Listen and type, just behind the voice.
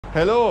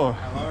Hello.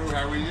 Hello,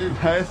 how are you?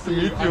 Nice to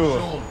meet you. I'm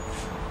Sean.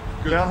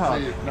 Good Bernhard.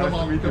 to see you. Nice Come to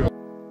on, meet come you. on.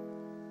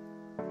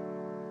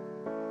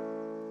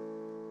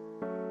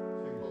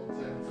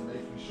 To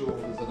making sure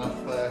there's enough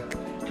there.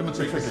 Come and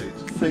take a seat.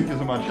 Thank you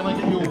so much. Can I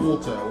get your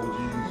water, or would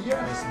you?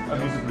 Yes. I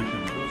would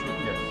appreciate it.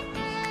 Yes.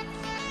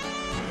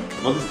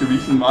 What is the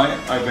reason why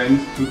I went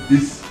to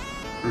this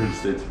real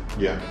estate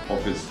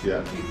office?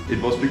 Yeah.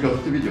 It was because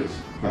of the videos.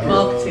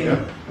 Marketing.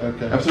 Yeah.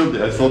 Okay. Absolutely.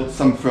 I saw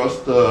some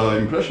first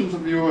impressions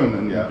of you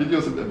and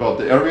videos about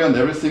the area and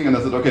everything, and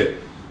I said, okay,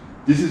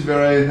 this is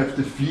where I have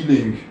the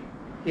feeling.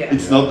 Yeah.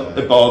 It's not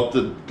about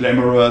the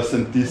glamorous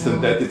and this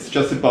and that. It's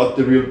just about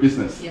the real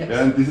business. Yes.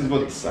 Yeah, and this is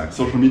what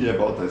social media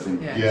about, I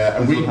think. Yeah. Yeah,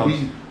 and That's what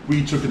helps.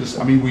 we took it as,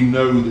 I mean, we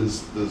know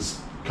there's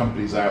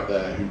companies out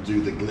there who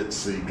do the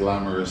glitzy,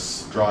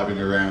 glamorous, driving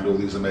around all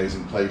these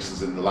amazing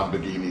places in the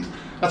Lamborghinis.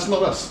 That's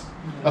not us.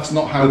 That's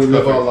not how we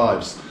live our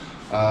lives.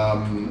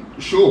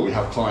 Sure, we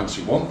have clients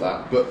who want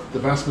that, but the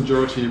vast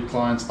majority of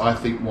clients, I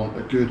think, want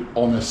a good,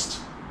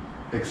 honest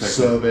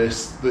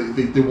service.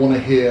 They want to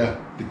hear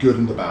the good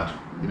and the bad.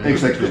 You know,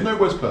 Exactly. Because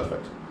nowhere's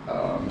perfect.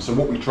 So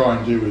what we try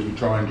and do is we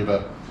try and give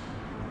a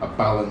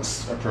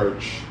balanced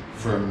approach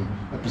from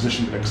a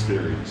position of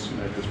experience. You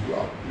know, because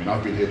I mean,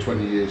 I've been here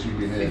 20 years, you've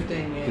been here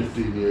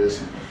 15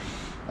 years.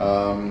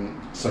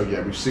 So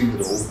yeah, we've seen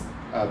it all,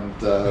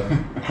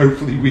 and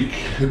hopefully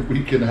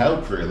we can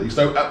help really.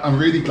 So I'm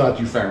really glad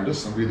you found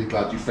us. I'm really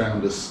glad you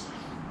found us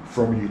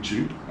from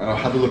YouTube, and I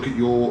had a look at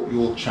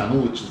your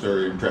channel, which is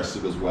very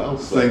impressive as well.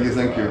 So, Thank you.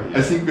 yeah.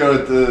 I think we are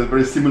at a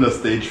very similar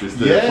stage with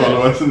the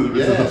followers and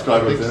with the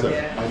subscribers. I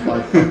think so.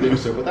 I think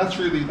so. But that's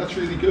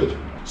really good.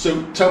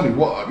 So tell me,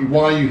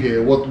 why are you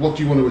here? What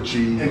do you want to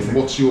achieve?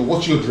 Exactly. And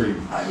what's your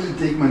dream? I will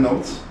take my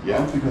notes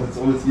out because it's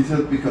always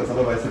easier, because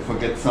otherwise I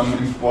forget some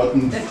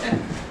important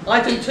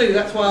I do too,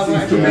 that's why I'm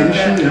things to writing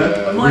mention.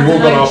 We've all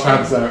got our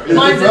pads out.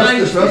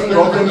 The first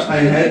problem I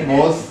had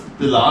was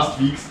the last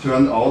weeks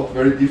turned out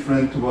very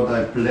different to what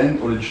I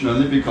planned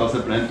originally, because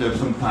I planned to have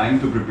some time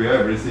to prepare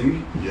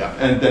everything. Yeah.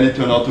 And then it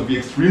turned out to be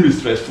extremely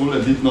stressful. I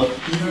did not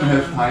even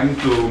have time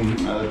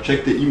to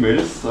check the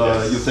emails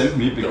you sent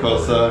me,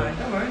 because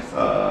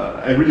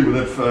I really would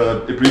have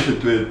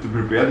appreciated to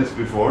prepare this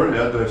before, to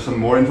have some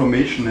more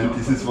information, and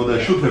this is what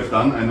I should have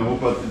done, I know,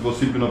 but it was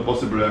simply not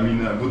possible. I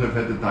mean, I would have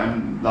had the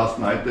time last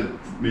night at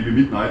maybe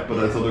midnight, but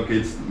I thought, okay,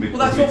 it's well,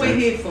 that's what we're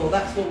here for.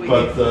 That's what we're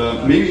here for.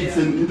 But maybe it's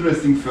an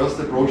interesting first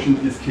approach in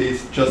this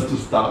case, just to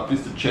start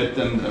with the chat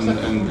and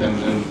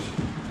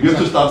you have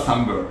to start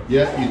somewhere.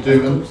 Yeah, you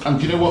do.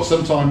 And you know what?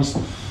 Sometimes,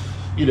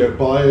 you know,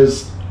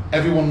 buyers,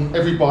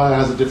 every buyer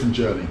has a different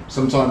journey.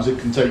 Sometimes it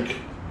can take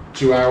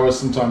 2 hours.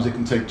 Sometimes it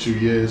can take 2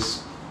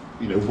 years.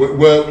 You know,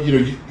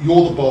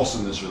 you're the boss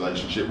in this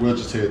relationship. We're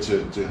just here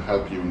to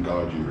help you and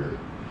guide you, really.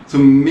 So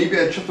maybe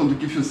I just want to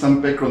give you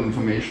some background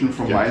information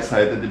from my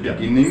side at the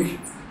beginning.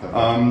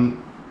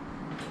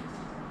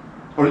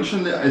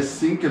 Originally, I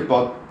think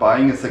about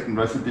buying a second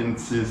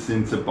residence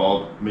since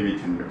about maybe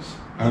 10 years.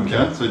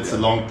 Okay, so it's a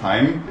long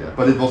time,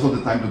 but it was not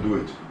the time to do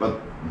it.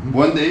 But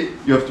one day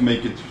you have to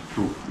make it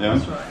true. Yeah?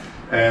 That's right.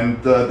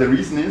 And the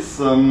reason is,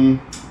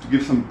 to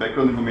give some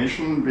background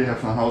information, we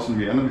have a house in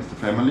Vienna with the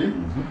family.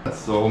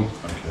 So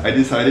I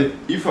decided,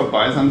 if I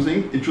buy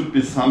something, it should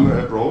be somewhere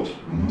abroad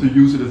to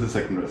use it as a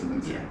second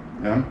residence.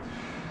 Yeah?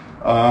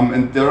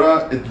 And there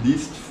are at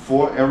least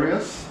 4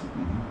 areas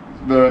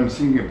where I'm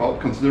thinking about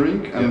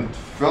considering, and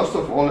first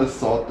of all I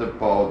thought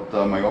about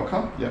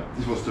Mallorca.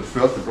 This was the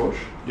first approach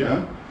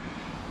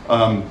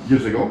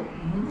years ago.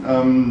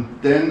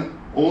 Then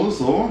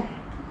also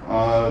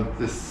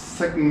the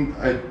second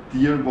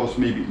idea was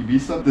maybe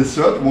Ibiza. The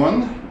third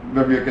one,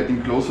 where we are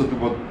getting closer to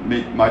what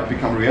might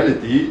become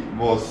reality,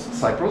 was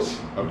Cyprus.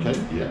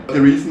 The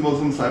reason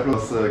was in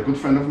Cyprus, a good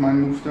friend of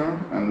mine moved there,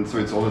 and so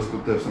it's always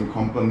good to have some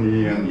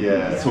company and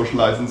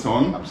socialize and so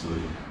on.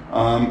 Absolutely.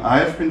 I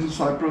have been to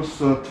Cyprus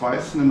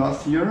twice in the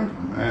last year,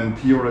 and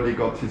he already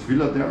got his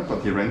villa there,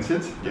 but he rents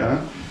it.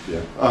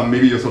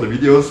 Maybe you saw the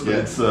videos, but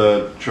it's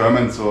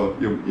German, so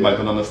you might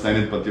not understand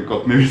it, but you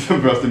got maybe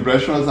some first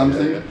impression or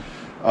something.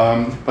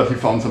 But he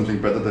found something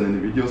better than in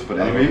the videos, but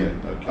anyway.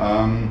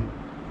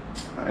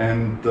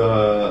 And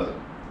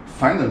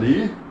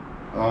finally,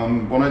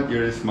 one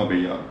idea is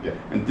Marbella.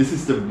 And this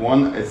is the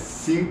one I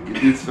think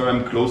it is where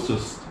I'm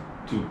closest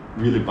to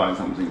really buy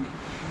something.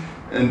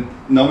 And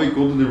now we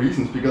go to the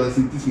reasons, because I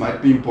think this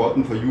might be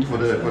important for you for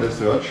the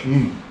search.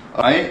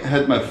 I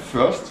had my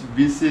first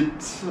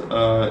visit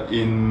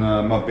in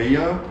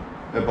Marbella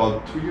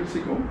about 2 years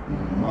ago,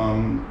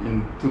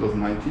 in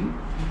 2019,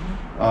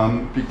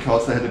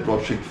 because I had a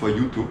project for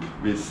YouTube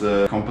with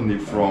a company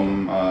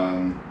from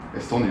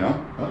Estonia.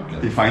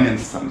 They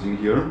financed something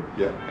here,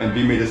 and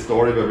we made a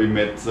story where we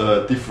met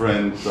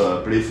different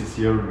places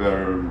here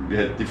where we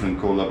had different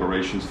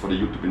collaborations for the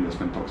YouTube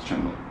Investment Talks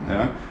channel.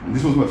 And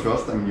this was my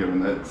first time here,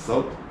 and I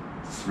thought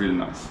it's really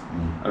nice.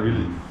 I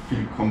really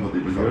feel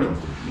comfortable here.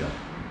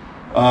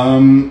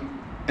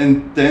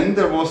 And then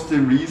there was the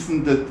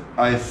reason that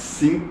I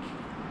think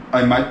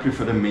I might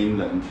prefer the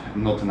mainland,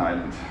 not an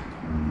island.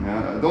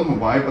 I don't know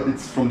why, but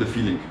it's from the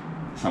feeling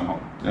somehow.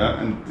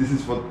 Yeah, and this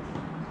is what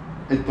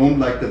I don't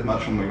like that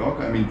much on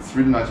Mallorca. I mean, it's a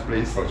really nice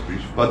place, Oh, it's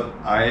beautiful. but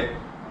I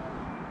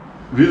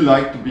really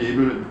like to be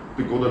able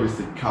to go there with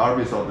the car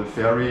without the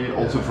ferry,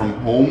 also from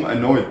home. I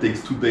know it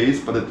takes 2 days,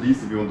 but at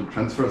least if you want to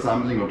transfer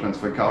something or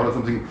transfer a car or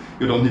something,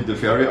 you don't need the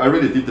ferry. I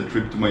really did the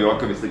trip to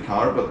Mallorca with the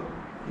car, but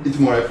it's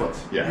more effort.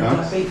 And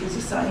Ibiza's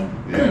the same.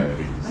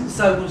 And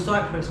so will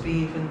Cyprus be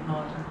even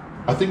harder.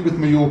 I think with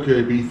Mallorca,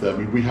 Ibiza, I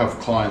mean, we have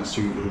clients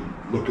who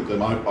look at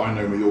them. I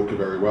know Mallorca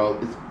very well.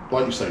 It's,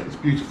 like you say, it's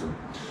beautiful.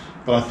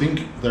 But I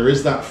think there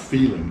is that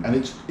feeling, and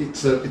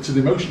it's an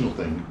emotional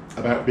thing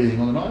about being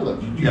on an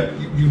island.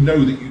 You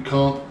know that you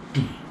can't.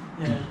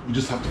 You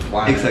just have to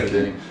plan. Exactly.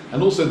 Everything.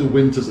 And also the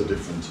winters are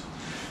different.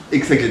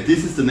 Exactly.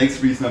 This is the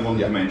next reason I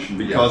wanted to mention,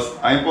 because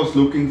I was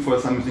looking for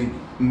something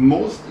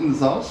most in the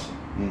south,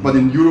 but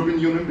in European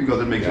Union,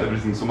 because it makes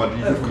everything so much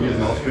easier for me as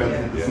an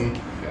Austrian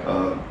citizen.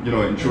 You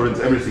know, insurance,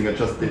 everything. I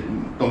just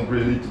don't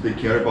really need to take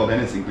care about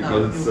anything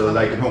because it's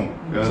like at home.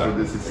 So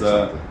this is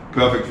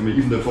perfect for me.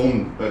 Even the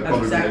phone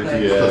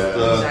everything is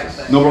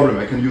just no problem.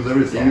 I can use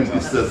everything, and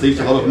this saves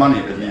a lot of money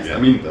at least. I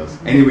mean,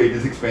 anyway, it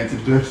is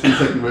expensive to have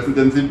second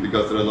residency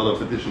because there are a lot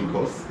of additional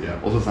costs.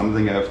 Also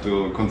something I have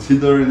to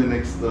consider in the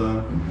next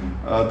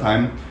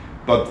time.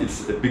 But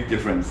it's a big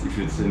difference if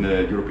it's in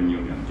the European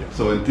Union.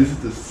 So and this is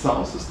the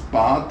southest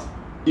part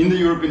in the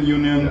European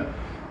Union,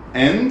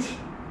 and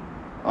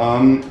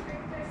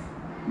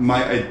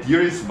my idea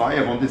is why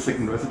I want this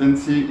second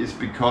residency is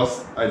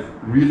because I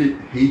really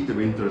hate the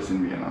winters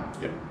in Vienna.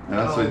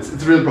 So it's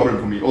a real problem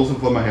for me, also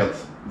for my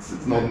health.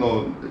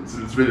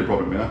 It's really a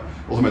problem.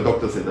 Also, my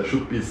doctor said I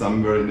should be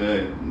somewhere in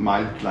a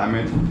mild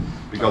climate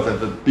because I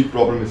have a big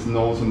problem with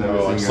nose and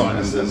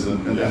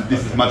everything, and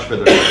this is much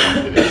better.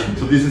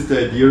 So this is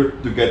the idea,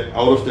 to get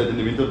out of that in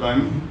the winter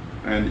time.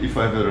 And if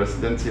I have a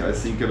residency, I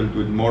think I will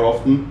do it more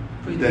often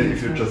than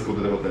if you just go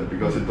to the hotel,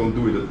 because you don't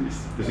do it at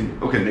least. You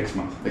think, okay, next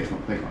month.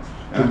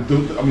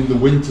 I mean, the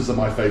winters are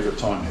my favourite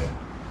time here.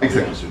 I'll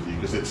be honest with you,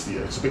 because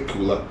it's a bit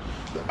cooler.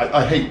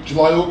 I hate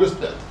July, August.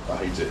 I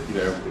hate it. You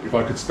know, if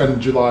I could spend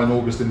July and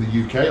August in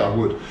the UK, I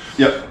would.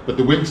 But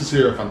the winters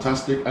here are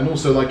fantastic, and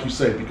also, like you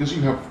say, because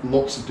you have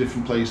lots of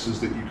different places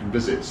that you can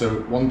visit.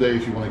 So one day,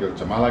 if you want to go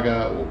to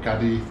Malaga or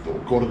Cadiz or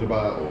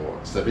Cordoba or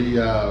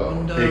Sevilla or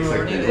Ronda,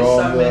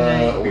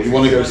 or you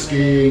want to go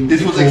skiing.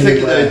 This was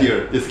exactly the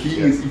idea. The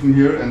skiing is even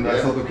here, and I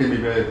thought, okay,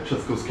 maybe I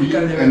just go skiing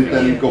and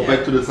then go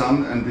back to the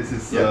sun. And this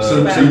is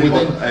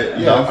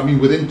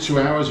within 2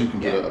 hours, you can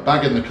put a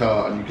bag in the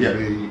car and you can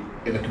be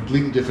in a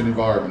completely different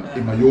environment.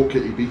 In Mallorca,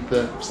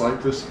 Ibiza,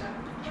 Cyprus,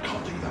 you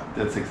can't do that.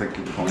 That's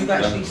exactly the point. We've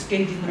actually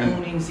skied in the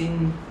mornings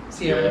in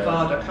Sierra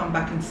Nevada, come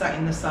back and sat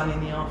in the sun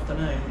in the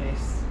afternoon.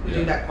 We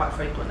do that quite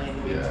frequently in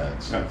the winter.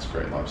 It's a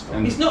great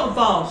lifestyle. It's not a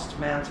vast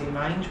mountain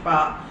range,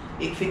 but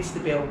it fits the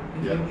bill.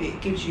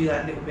 It gives you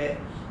that little bit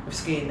of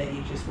skiing that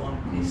you just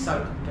want. It's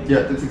so complete.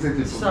 That's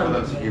exactly what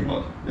I'm thinking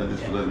about.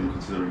 That's what I'm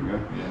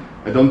considering.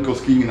 I don't go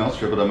skiing in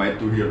Austria, but I might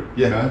do here.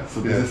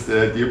 So this is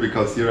the idea,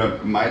 because here I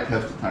might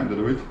have the time to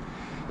do it.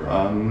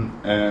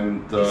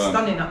 It's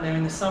stunning up there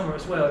in the summer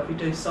as well. If you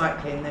do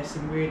cycling, there's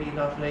some really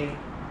lovely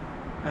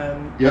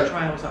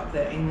trails up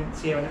there in the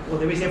Sierra. Well,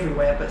 there is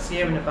everywhere, but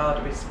Sierra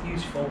Nevada is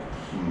beautiful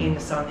in the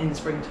sun in the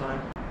springtime.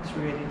 It's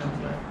really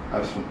lovely.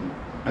 Absolutely.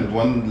 And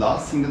one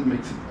last thing that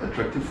makes it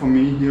attractive for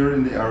me here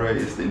in the area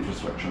is the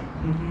infrastructure,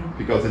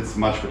 because it's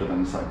much better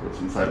than in Cyprus.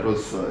 In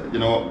Cyprus,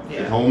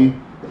 at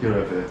home, here I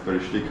have a very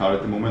shitty car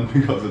at the moment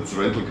because it's a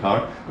rental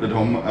car, but at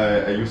home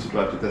I used to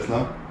drive the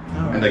Tesla,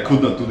 and I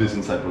could not do this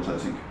in Cyprus, I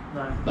think.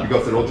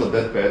 Because the roads are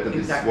that bad that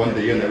it's one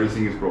day and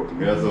everything is broken.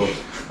 No,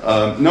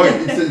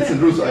 it's the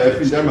truth. I have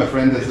been there. My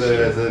friend has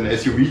an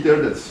SUV there.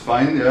 That's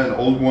fine. An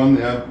old one.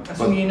 That's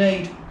all you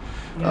need.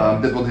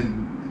 That's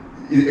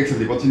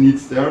what he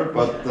needs there.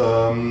 But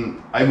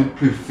I would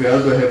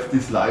prefer to have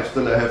this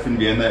lifestyle I have in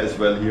Vienna as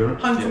well here.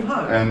 Home from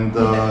home. And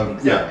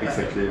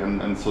exactly.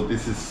 And so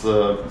this is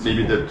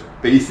maybe the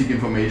basic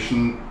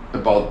information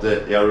about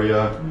the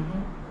area.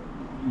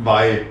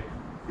 Why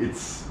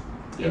it's.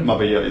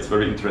 Marbella, it's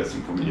very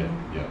interesting for me.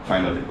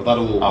 Finally, but that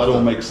all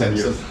makes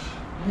sense.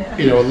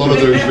 You know, a lot of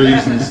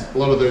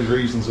those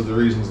reasons are the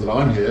reasons that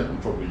I'm here,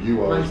 and probably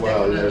you are as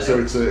well. You know, so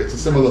it's a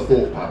similar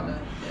thought pattern.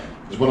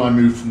 Because when I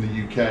moved from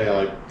the UK,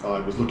 I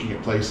was looking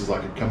at places I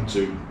could come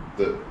to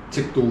that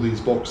ticked all these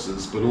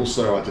boxes, but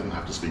also I didn't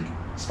have to speak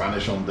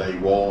Spanish on day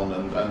one,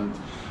 and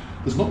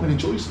there's not many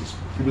choices.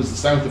 It was the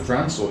south of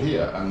France or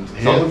here, and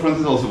south of France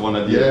is also one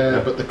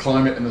idea. But the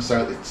climate in the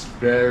south,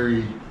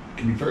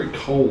 can be very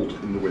cold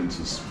in the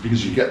winters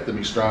because you get the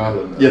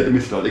Mistral. The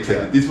Mistral,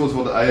 exactly. This was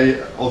what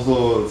I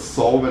also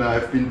saw when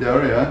I've been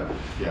there,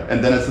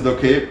 And then I said,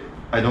 okay,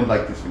 I don't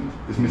like this wind.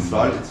 This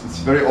Mistral, it's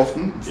very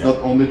often. It's not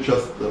only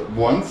just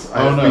once.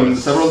 I've been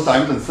several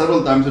times, and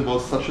several times it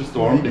was such a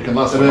storm. It can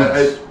last that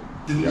I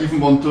didn't even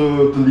want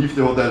to leave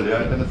the hotel.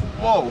 And then I said,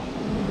 whoa.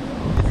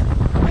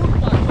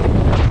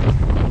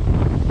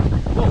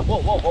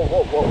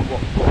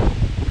 Whoa.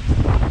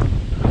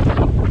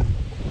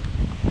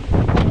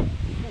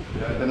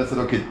 And then and I said,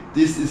 okay,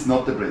 this is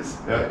not the place.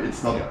 Yeah,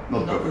 it's not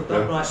perfect.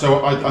 Right.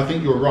 So I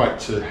think you're right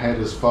to head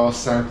as far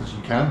south as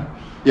you can.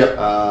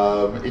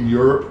 Yeah. In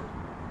Europe,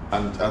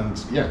 and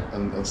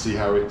see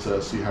how it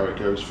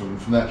goes from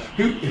there.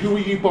 Who are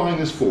you buying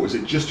this for? Is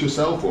it just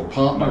yourself, or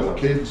partner, or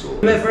kids, or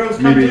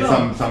maybe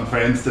some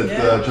friends that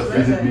just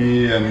visit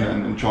me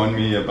and join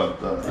me?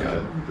 But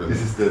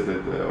this is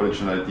the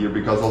original idea,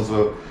 because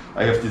also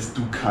I have these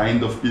two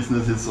kind of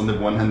businesses. On the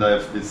one hand, I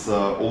have this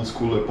old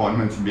school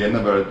appointments in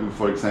Vienna where I do,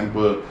 for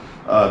example,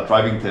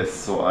 driving tests.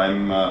 So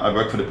I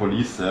work for the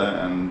police,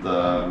 and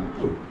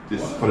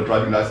for the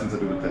driving license I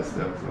do the test.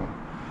 So.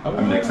 I'm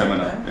an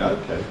examiner. Okay. Yeah.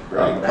 Okay,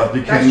 great. But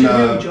we can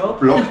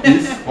block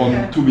this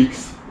on 2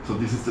 weeks. So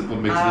this is what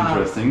makes it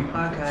interesting.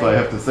 Okay. So I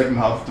have the second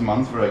half of the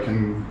month where I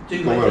can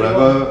do go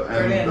wherever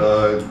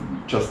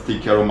and just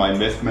take care of my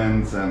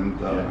investments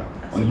and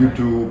on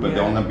YouTube and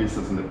the online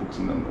business and the books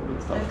and all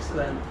that stuff.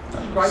 Excellent.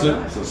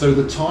 Great. So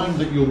the time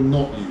that you're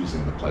not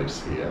using the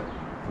place here,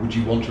 would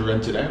you want to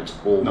rent it out?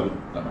 Or no.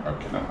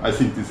 Okay. No, I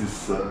think this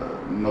is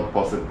not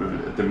possible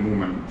at the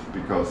moment,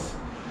 because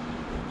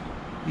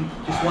you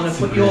just want to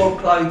put your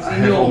clothes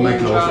in your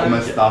wardrobe. All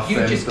my stuff.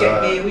 You just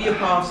get here with your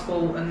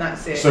passport and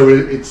that's it. So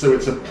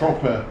it's a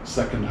proper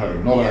second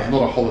home, not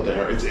a holiday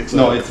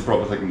home. It's a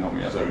proper second home.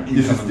 Yeah. So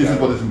this is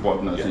what is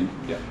important, I think.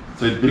 Yeah.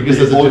 So it will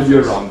be all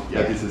year round.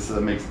 Yeah. This is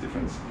makes a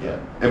difference. Yeah.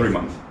 Every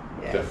month.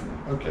 Yeah.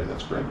 Definitely. Okay,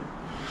 that's great.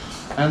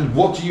 And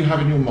what do you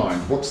have in your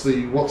mind? What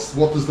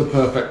does the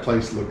perfect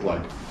place look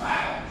like?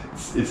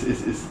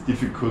 It's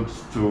difficult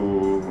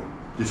to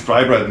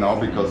describe right now,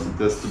 because it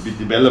has to be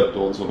developed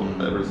also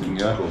everything.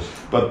 Yeah.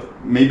 But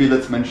maybe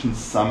let's mention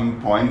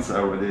some points I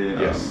already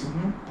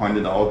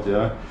pointed out.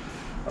 Yeah.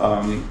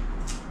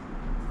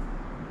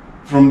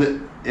 From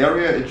the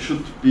area, it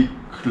should be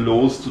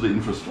close to the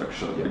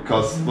infrastructure,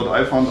 because what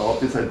I found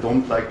out is I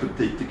don't like to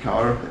take the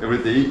car every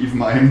day,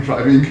 even I am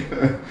driving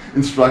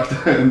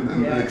instructor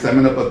and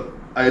examiner, but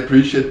I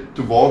appreciate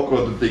to walk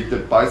or to take the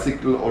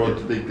bicycle or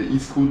to take the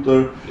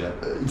e-scooter.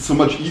 It's so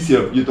much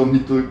easier. You don't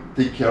need to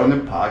take care of the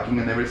parking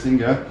and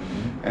everything.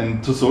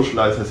 And to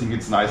socialize, I think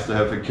it's nice to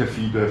have a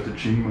cafe, to have the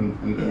gym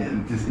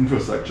and this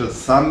infrastructure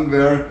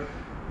somewhere,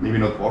 maybe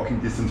not walking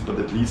distance, but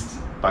at least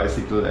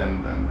bicycle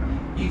and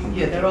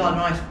there are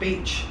nice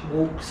beach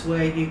walks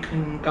where you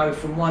can go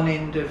from one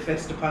end of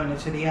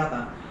Estepona to the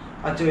other.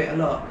 I do it a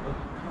lot.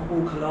 I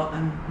walk a lot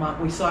and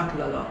we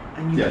cycle a lot,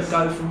 and you can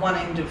go from one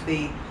end of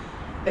the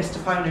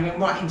Estepona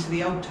and right into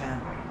the old town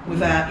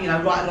without,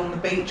 right along the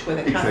beach where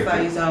the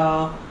cafes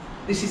are.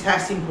 This is how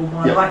simple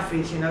my life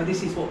is,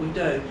 this is what we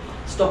do.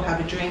 Stop, have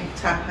a drink,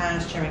 tap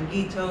house,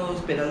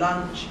 chiringuitos, bit of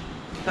lunch,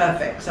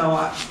 perfect. So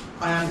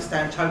I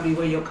understand totally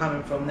where you're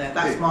coming from there.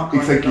 That's my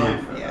kind of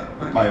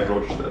life. My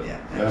approach to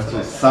that.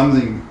 So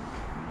something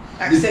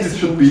accessible this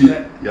should be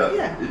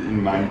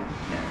in mind.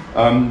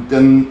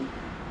 Then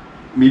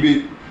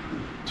maybe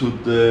to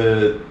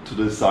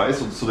the size,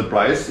 so the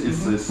price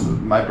is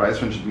my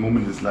price range at the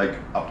moment is like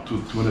up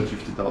to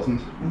 250,000.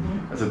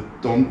 As I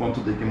don't want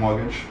to take a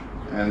mortgage,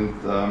 and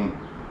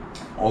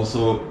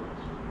also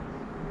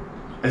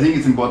I think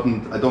it's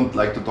important. I don't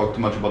like to talk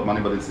too much about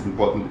money, but it's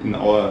important in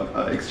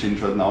our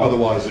exchange right now.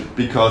 Otherwise,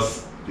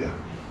 because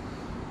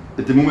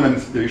at the moment I'm in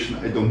a situation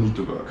I don't need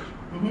to work,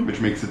 which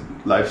makes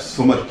life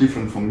so much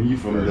different for me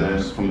from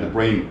the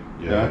brain.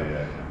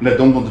 And I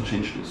don't want to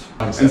change this.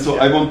 And so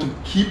I want to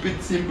keep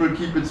it simple,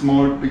 keep it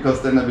small, because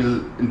then I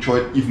will enjoy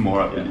it even more,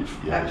 I believe.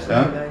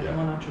 Absolutely,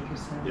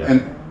 100%.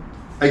 And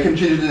I can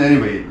change it in any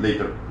way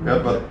later.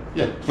 But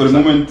for the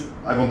moment,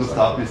 I want to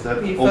start with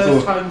that. Your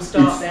first home,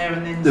 start there,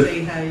 and then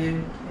see how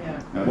you.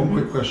 One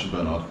quick question,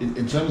 Bernhard.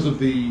 In terms of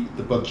the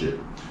budget,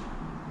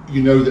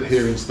 you know that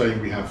here in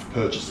Spain we have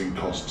purchasing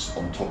costs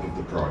on top of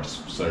the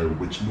price, so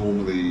which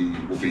normally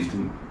will be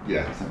between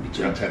 10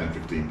 and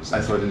 15%.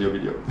 I saw it in your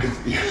video.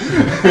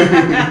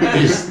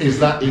 Is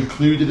that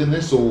included in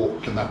this, or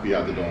can that be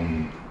added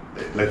on?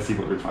 Let's see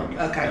what we find.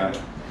 Okay.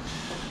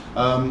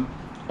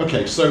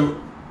 Okay. So,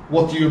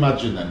 what do you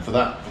imagine then for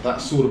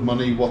that sort of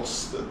money?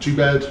 What's a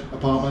 2-bed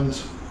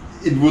apartment?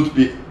 It would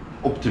be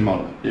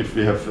optimal if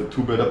we have a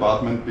 2-bed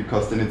apartment,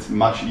 because then it's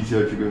much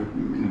easier if you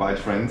invite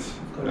friends.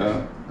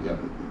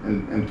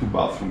 And 2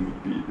 bathrooms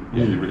would be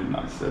really, really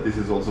nice. This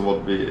is also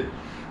what we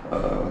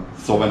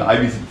saw when I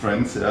visit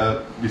friends.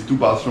 With 2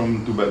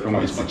 bathrooms, 2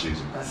 bedrooms, it's much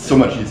easier. So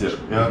much easier.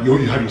 You're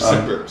having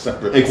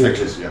separate exactly.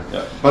 quarters,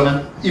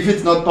 But if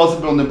it's not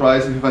possible on the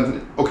price, if you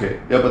find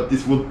but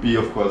this would be,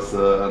 of course,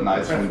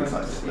 nice from the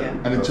size.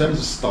 And in terms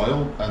of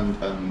style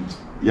and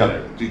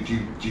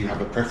do you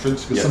have a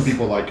preference? Because some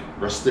people like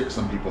rustic,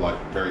 some people like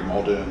very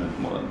modern and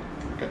modern.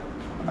 Okay.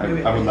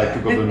 I would like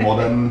to go to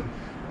modern.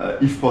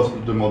 If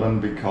possible, the modern,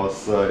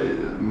 because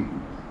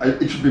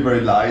it should be very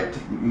light,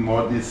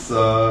 more this,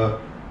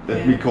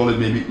 let me call it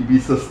maybe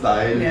Ibiza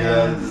style,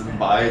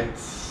 white.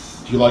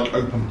 Do you like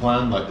open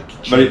plan, like the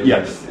kitchen?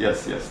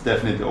 Yes,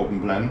 definitely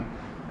open plan.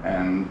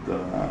 And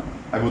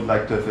I would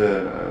like to have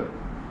a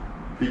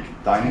big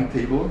dining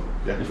table,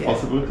 if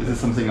possible. This is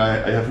something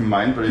I have in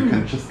mind, where you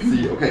can just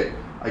see,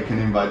 I can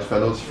invite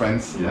fellows,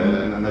 friends,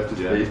 and have the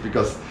space,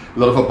 because a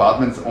lot of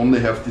apartments only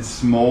have this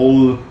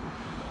small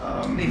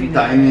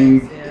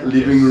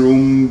living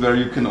room where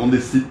you can only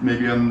sit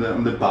maybe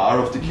on the bar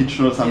of the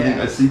kitchen or something.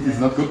 I think it's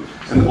not good.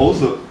 And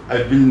also,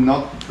 I will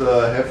not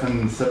have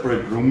a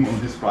separate room on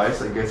this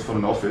price, I guess, for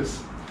an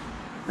office.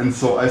 And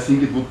so I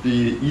think it would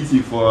be easy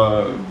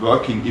for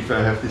working if I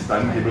have this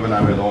dining table when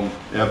I'm alone.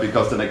 Yeah,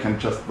 because then I can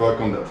just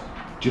work on that.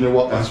 Do you know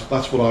what?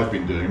 That's what I've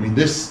been doing. I mean,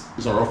 this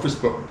is our office,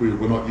 but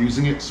we're not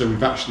using it, so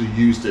we've actually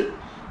used it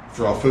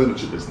for our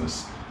furniture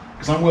business.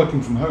 Because I'm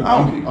working from home.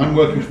 I'm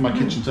working from my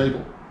kitchen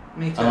table.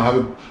 Me too. And I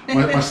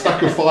have my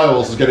stack of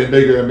files is getting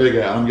bigger and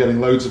bigger, and I'm getting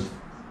loads of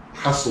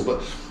hassle.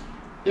 But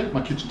yeah,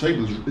 my kitchen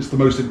table is the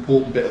most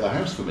important bit of the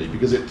house for me,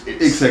 because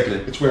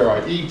it's where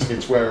I eat,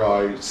 it's where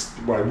I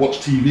watch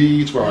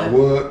TV, it's where I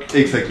work.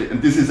 Exactly,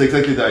 and this is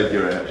exactly the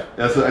idea I have.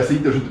 Yeah, so I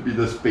think there should be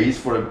the space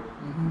for a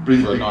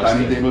pretty big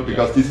dining table,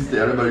 because this is the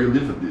area where you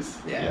live with this.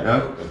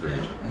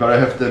 Where I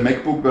have the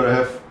MacBook, where I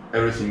have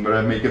everything, where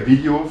I make a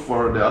video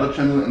for the other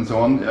channel and so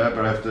on.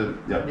 Where I have the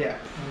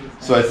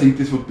So I think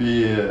this would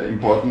be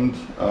important.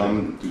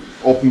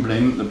 Open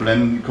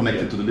plan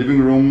connected to the living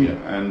room,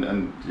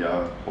 and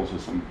also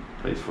some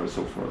place for a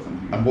sofa or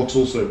something. And what's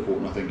also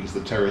important, I think, is the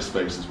terrace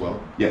space as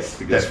well. Yes,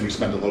 because we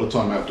spend a lot of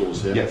time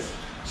outdoors here. Yes.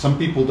 Some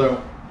people don't.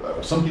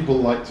 Some people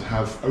like to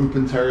have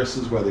open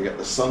terraces where they get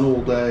the sun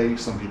all day.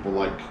 Some people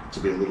like to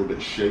be a little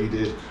bit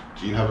shaded.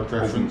 Do you have a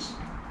preference?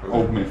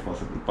 Open if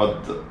possible,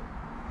 but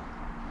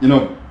we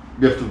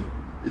have to.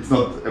 It's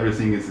not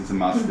everything is a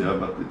must, but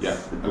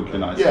it would be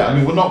nice. Yeah, I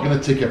mean, we're not going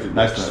to tick every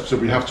box, so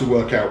we have to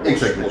work out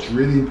what's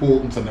really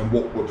important and then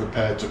what we're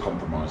prepared to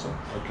compromise on.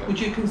 Okay. Would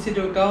you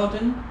consider a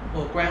garden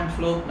or ground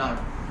floor? No.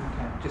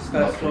 Okay, just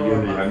first floor.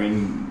 Not really. I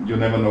mean, you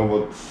never know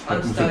what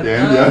happens at the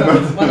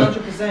end. But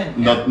 100%.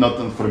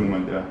 Not for the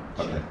moment. Yeah.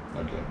 Okay.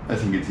 I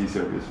think it's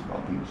easier with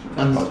balcony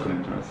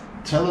terrace.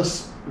 Tell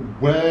us,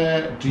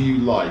 where do you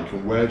like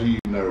and where do you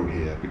know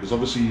here? Because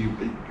obviously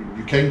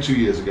you came 2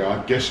 years ago.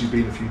 I guess you've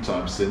been a few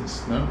times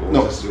since.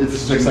 No, it's the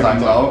second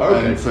time now.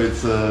 Okay. And so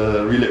it's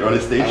a really early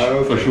stage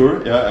for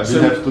sure. Yeah, I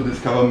will have to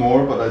discover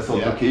more, but I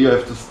thought, you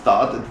have to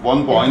start at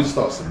one point.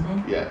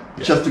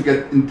 Just to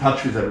get in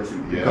touch with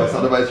everything, because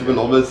otherwise you will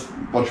always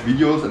watch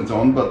videos and so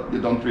on, but you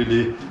don't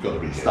really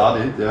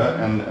start it.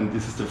 Yeah, and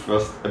this is the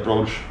first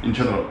approach in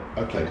general.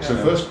 Okay. So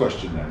first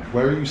question then,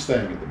 where are you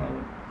staying at the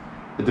moment?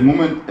 At the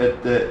moment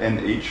at the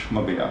NH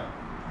Marbella.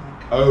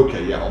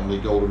 Okay, on the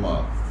Golden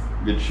Mile.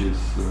 Which is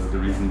the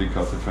reason,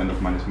 because a friend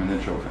of mine is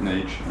manager of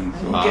NH, and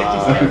so.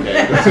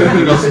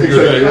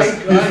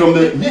 He's from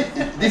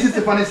this is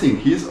the funny thing.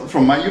 He's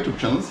from my YouTube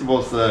channels. He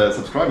was a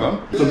subscriber,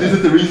 so this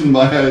is the reason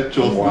why I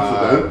chose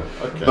this.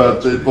 Okay.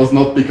 But it was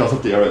not because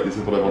of the area. This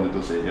is what I wanted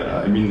to say. Yeah,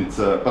 I mean it's.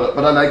 But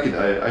I like it.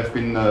 I've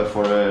been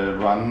for a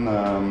run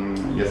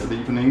yesterday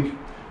evening,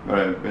 where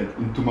I went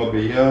into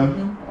Marbella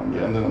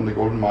on the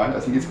Golden Mile. I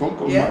think it's called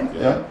Golden Mile.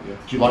 Yeah.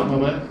 Do you like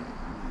Marbella?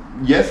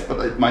 Yes, but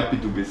it might be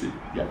too busy.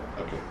 Yeah.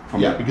 Okay.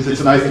 Because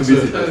it's nice to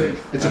visit.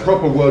 It's a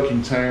proper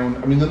working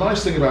town. I mean, the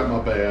nice thing about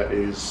Marbella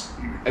is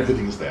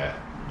everything's there.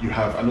 You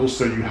have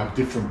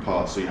different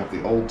parts. So you have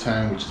the old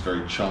town, which is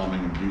very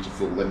charming and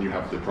beautiful. Then you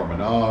have the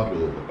promenade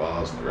with all the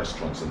bars and the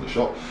restaurants and the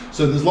shop.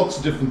 So there's lots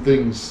of different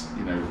things,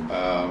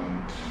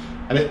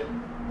 and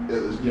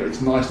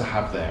it's nice to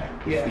have there.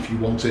 If you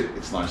want it,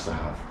 it's nice to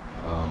have.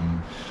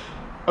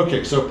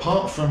 Okay, so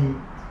apart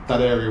from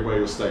that area where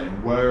you're staying,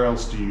 where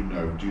else do you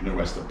know? Do you know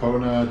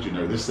Estepona? Do you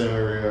know this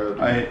area?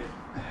 I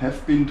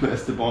have been to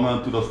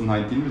Estepona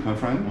 2019 with my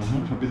friend,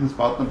 my business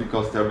partner,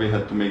 because there we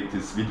had to make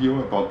this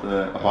video about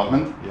the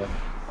apartment.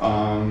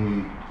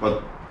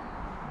 But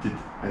did,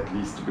 at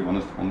least to be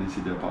honest, only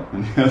see the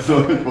apartment.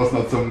 So it was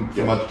not so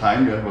much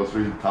time. It was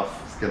really tough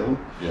schedule.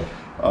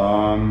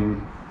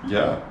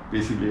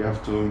 Basically we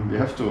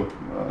have to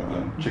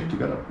check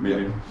together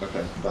maybe.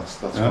 Okay, that's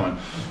fine.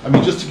 I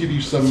mean, just to give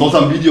you some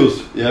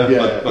videos,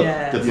 but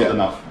that's not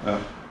enough.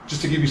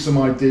 Just to give you some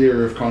idea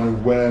of kind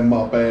of where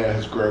Marbella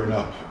has grown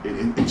up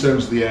in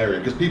terms of the area,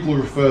 because people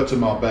refer to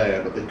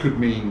Marbella, but they could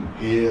mean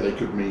here, they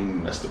could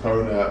mean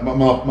Estepona.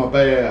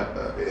 Marbella,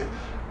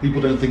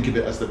 people don't think of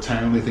it as the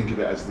town; they think of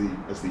it as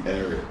the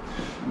area.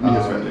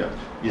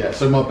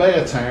 So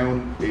Marbella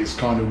town is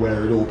kind of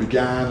where it all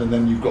began, and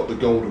then you've got the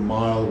Golden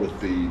Mile with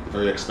the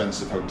very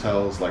expensive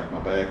hotels like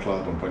Marbella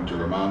Club and Puente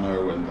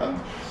Romano, and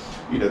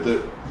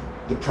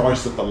the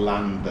price of the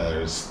land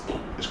there is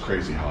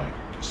crazy high.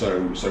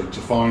 So to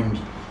find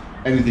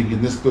anything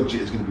in this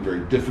budget is going to be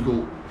very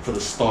difficult for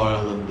the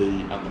style and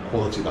the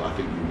quality that I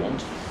think you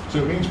want. So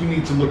it means we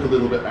need to look a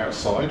little bit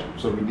outside.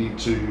 So we need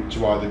to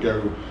either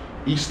go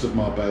east of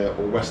Marbella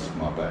or west of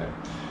Marbella.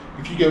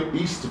 If you go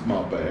east of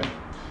Marbella,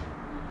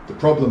 the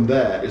problem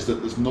there is that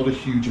there's not a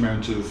huge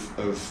amount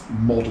of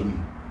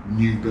modern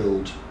new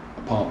build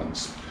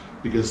apartments,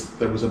 because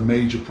there was a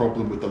major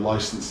problem with the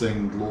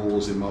licensing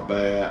laws in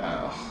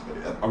Marbella.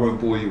 I won't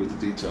bore you with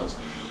the details.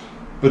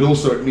 But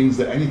also it means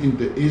that anything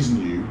that is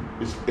new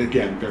is,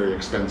 again, very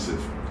expensive.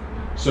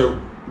 So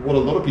what a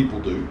lot of people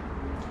do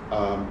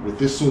with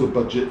this sort of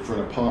budget for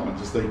an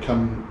apartment is they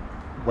come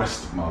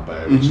west of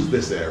Marbella, which is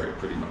this area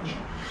pretty much.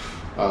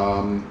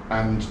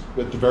 And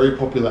the very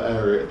popular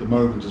area at the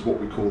moment is what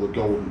we call the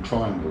Golden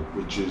Triangle,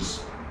 which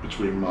is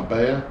between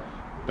Marbella,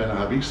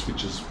 Bernhard,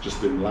 which is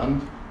just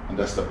inland, and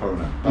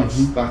Estepona.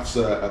 That's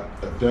a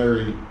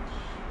very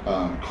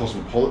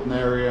cosmopolitan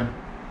area.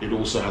 It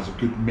also has a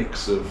good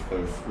mix of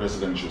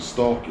residential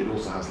stock. It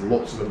also has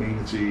lots of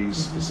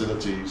amenities,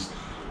 facilities,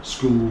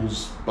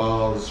 schools,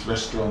 bars,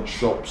 restaurants,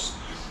 shops.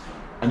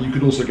 And you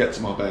can also get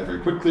to Marbella very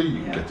quickly.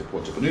 You can get to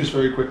Porto Banús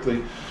very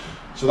quickly.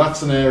 So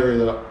that's an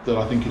area that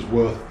I think is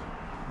worth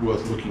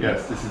looking at.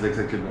 Yes, this is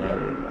exactly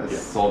where I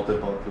thought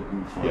about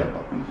looking for an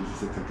apartment. This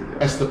is exactly the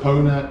area.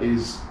 Estepona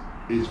is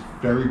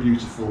very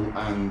beautiful,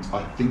 and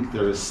I think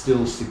there is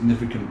still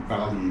significant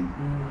value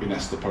in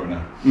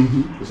Estepona.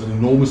 There's an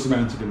enormous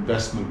amount of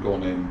investment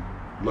gone in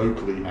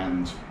locally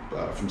and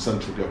from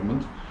central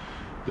government.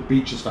 The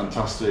beach is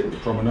fantastic, the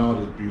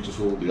promenade is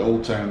beautiful, the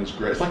old town is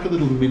great. It's like a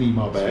little mini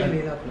Marbella. It's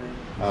really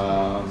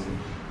lovely.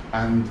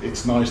 And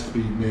it's nice to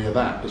be near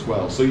that as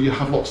well. So you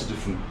have lots of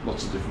different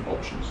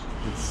options.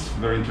 It's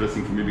very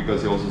interesting for me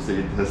because you also say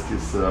it has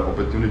this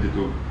opportunity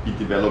to be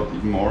developed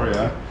even more,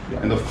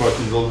 And of course,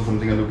 this is also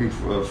something I'm looking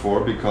for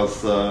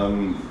because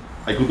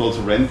I could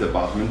also rent the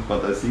apartment,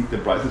 but I think the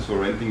prices for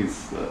renting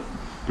is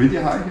pretty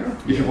high here.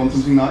 If you want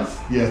something nice,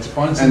 to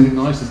find something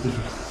nice is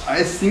difficult.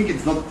 I think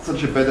it's not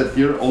such a bad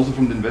idea, also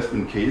from the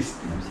investment case.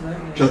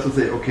 Absolutely. Just to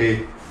say,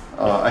 okay.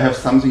 I have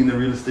something in the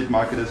real estate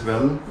market as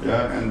well,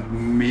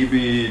 and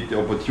maybe the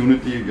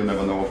opportunity, you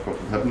never know of course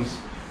what happens,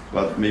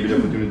 but maybe the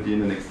opportunity in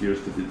the next years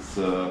that it's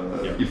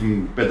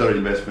even better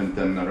investment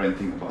than a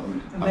renting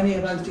apartment. And many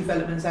of those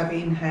developments have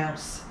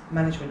in-house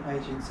management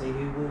agency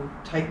who will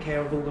take care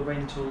of all the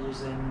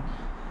rentals and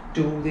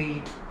do all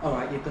the,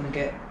 alright, you're going to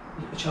get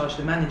charged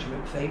a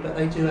management fee, but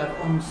they do have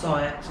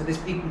on-site, so there's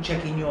people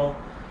checking your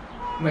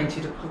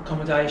rented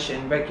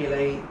accommodation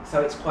regularly,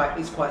 so it's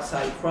quite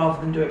safe. Rather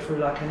than do it through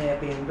like an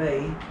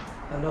Airbnb,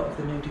 a lot of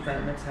the new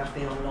developments have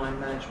the online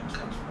management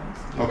companies.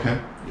 Okay.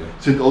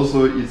 So it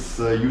also is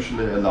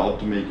usually allowed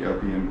to make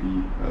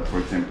Airbnb, for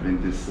example, in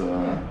this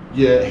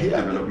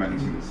development.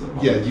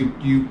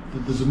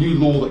 There's a new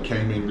law that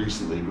came in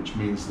recently, which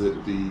means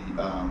that the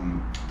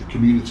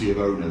community of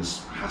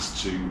owners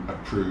has to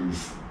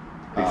approve.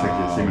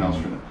 Exactly, same in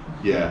Austria.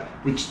 Yeah,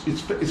 which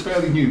it's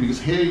fairly new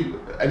because here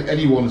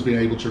anyone has been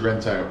able to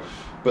rent out,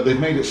 but they've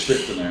made it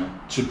stricter now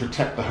to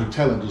protect the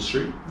hotel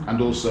industry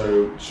and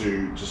also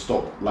to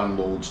stop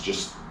landlords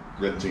just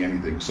renting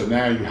anything. So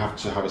now you have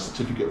to have a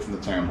certificate from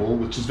the town hall,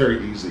 which is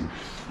very easy.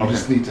 You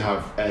just need to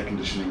have air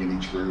conditioning in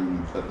each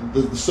room.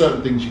 There's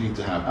certain things you need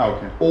to have.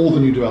 All the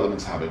new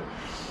developments have it.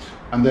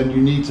 And then you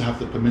need to have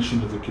the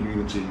permission of the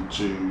community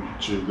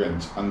to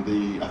rent.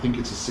 And I think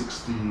it's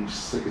it's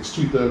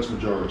 2/3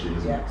 majority,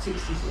 isn't it?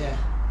 60,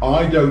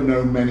 I don't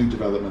know many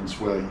developments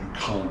where you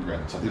can't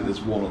rent. I think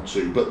there's one or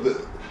two, but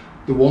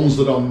the ones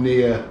that are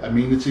near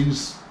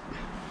amenities,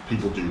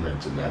 people do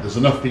rent in there. There's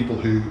enough people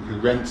who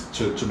rent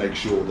to make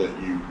sure that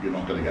you're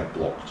not going to get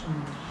blocked,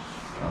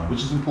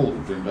 which is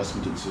important for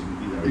investment into.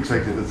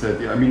 Exactly, that's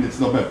it. I mean, it's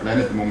not my plan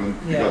at the moment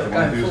because I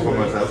want to do it for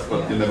myself,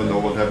 but you never know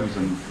what happens.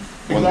 And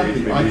one day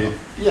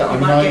maybe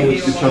I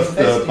always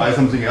just buy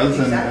something else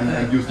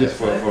and use this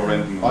for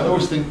renting. I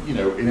always think,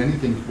 in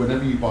anything,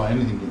 whenever you buy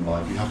anything in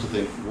life, you have to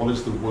think, what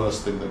is the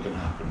worst thing that can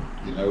happen?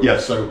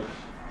 Yes. So,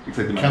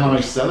 exactly. Can I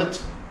sell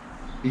it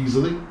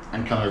easily,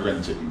 and can I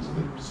rent it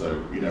easily?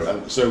 So,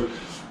 and so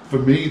for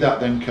me, that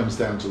then comes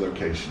down to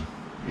location.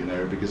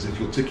 Because if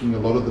you're ticking a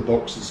lot of the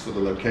boxes for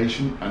the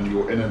location and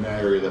you're in an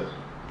area that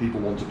people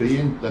want to be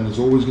in, then there's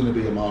always going to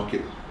be a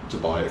market to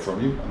buy it from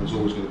you, and there's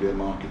always going to be a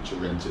market to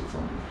rent it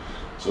from you.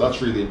 So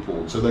that's really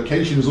important. So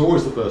location is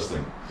always the first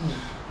thing,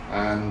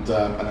 and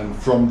then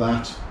from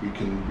that we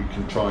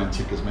can try and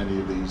tick as many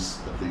of these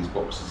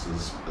boxes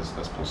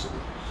as possible.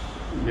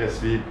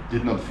 Yes, we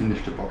did not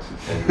finish the boxes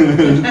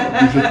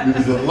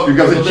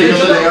because we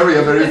changed the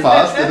area very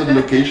fast at the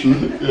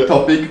location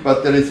topic.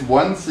 But there is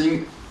one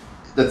thing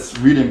that's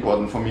really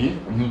important for me.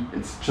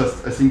 It's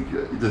just, I think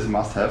it is a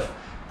must-have.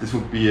 This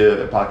would be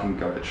a parking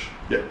garage.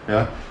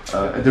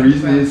 And the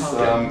reason is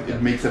it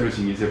makes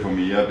everything easier for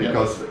me.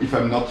 Because if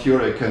I'm not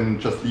here, I can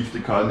just leave the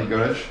car in the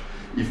garage,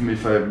 even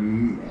if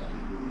I'm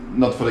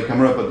not for the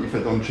camera, but if I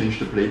don't change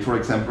the plate, for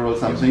example, or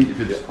something. If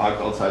it's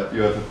parked outside,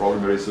 you have a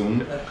problem very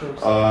soon.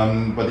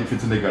 But if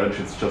it's in the garage,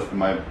 it's just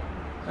my.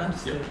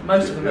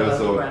 Most of them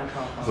are brand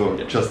car park. So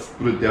just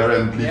put it there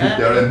and leave it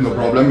there, and no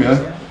problem.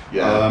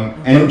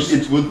 And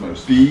it would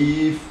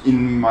be,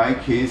 in my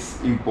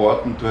case,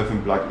 important to have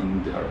a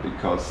plug-in there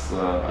because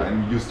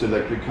I'm used to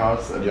electric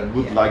cars. I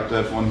would like to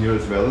have one here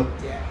as well.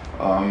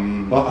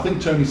 Well, I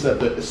think Tony said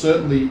that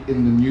certainly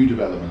in the new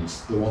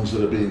developments, the ones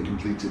that are being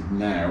completed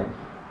now,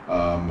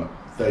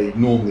 they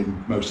normally,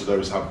 most of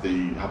those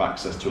have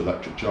access to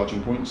electric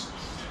charging points.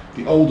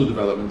 The older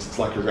developments, it's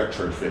like a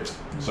retrofit.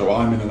 So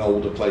I'm in an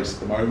older place at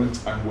the moment,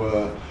 and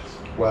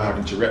we're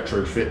having to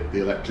retrofit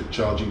the electric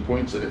charging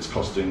points, and it's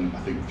costing, I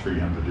think,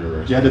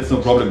 €300. Yeah, that's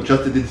no problem.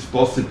 Just it is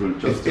possible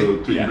just to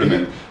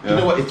implement. You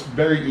know what? It's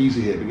very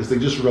easy here because they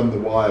just run the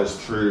wires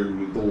through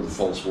with all the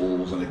false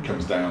walls, and it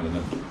comes down. And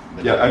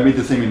then I made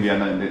the same in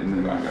Vienna in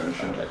the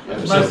garage. Okay. Yeah.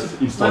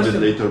 Just installed it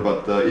later,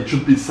 but it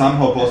should be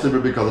somehow possible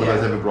because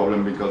otherwise I have a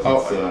problem because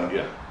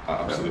it's.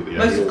 Absolutely.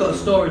 Most have got a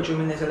storage room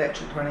and there's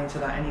electric running to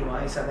that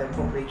anyway, so they'll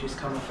probably just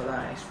come for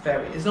that. It's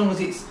as long as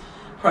it's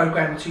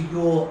programmed to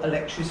your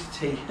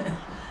electricity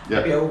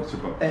bill,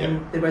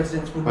 then the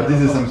residents will. But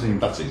this is something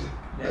that's easy.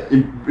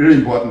 Really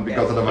important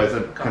because otherwise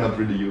I cannot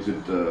really use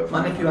it.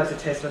 My nephew has a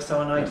Tesla,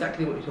 so I know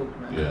exactly what you're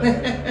talking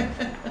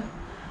about.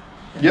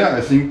 Yeah,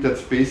 I think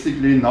that's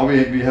basically now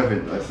we have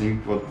it. I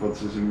think what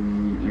is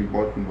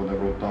important, what I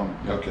wrote down.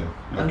 Okay.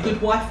 And good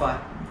Wi-Fi.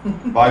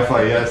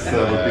 Wi-Fi, yes,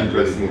 would be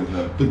interesting.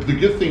 The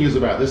good thing is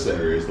about this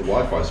area is the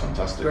Wi-Fi is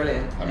fantastic.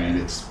 Brilliant. I mean,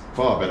 it's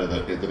far better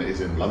than it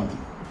is in London.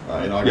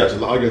 I go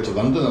to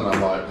London and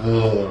I'm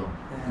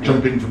like,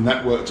 jumping from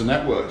network to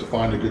network to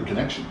find a good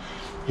connection.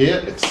 Here,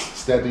 it's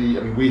steady.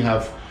 I mean, we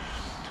have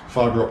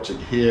fibre optic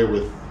here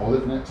with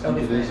OliveNet, I think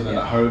it is, and then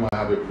at home I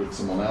have it with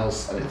someone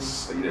else, and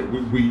it's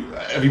we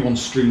everyone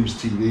streams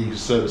TV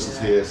services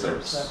here, so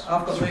it's.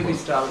 I've got Movie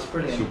Star, it's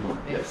brilliant.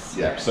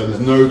 Super. So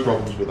there's no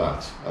problems with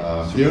that.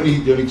 The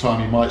only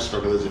time you might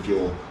struggle is if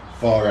you're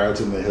far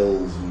out in the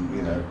hills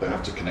and they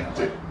have to connect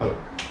it. But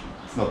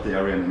it's not the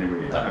area in any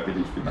way, I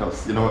believe,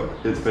 because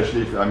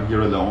especially if I'm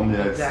here alone,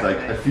 it's like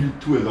I feel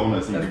too alone. I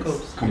think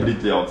it's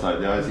completely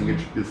outside. I think it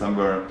should be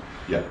somewhere.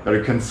 Where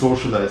you can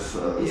socialize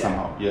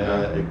somehow.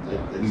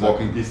 In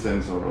walking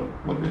distance or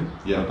what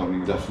we're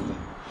talking about. Definitely.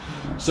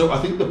 So I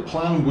think the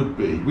plan would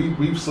be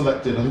we've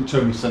selected. I think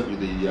Tony sent you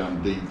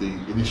the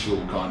initial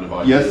kind of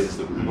ideas. Yes,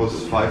 it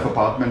was 5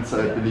 apartments.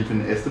 I believe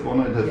in Esteban.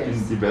 It has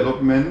been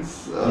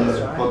developments,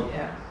 but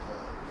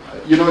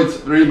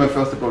it's really my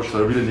first approach. So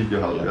I really need your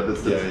help.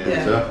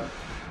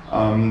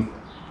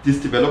 These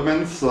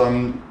developments.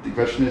 The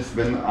question is,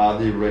 when are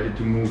they ready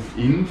to move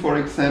in? For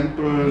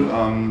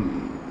example.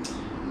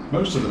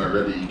 Most of them are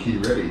ready, key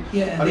ready.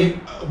 I mean,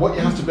 what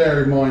you have to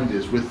bear in mind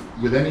is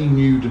with any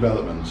new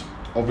development,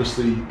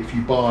 obviously, if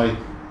you buy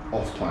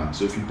off plan,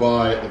 so if you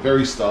buy at the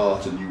very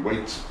start and you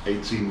wait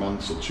 18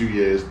 months or 2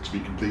 years to be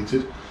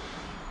completed,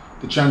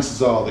 the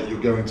chances are that you're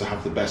going to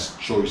have the best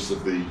choice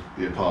of the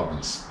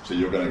apartments. So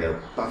you're going to go,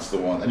 that's the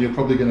one, and you're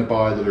probably going to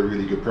buy it at a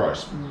really good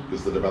price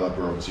because the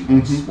developer obviously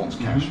wants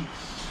cash.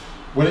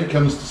 When it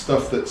comes to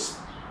stuff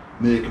that's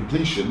near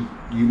completion,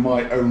 you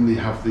might only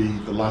have the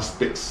last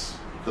bits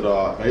that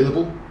are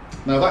available.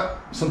 Now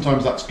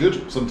sometimes that's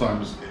good,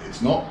 sometimes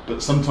it's not,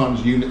 but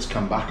sometimes units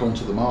come back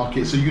onto the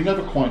market, so you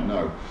never quite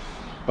know.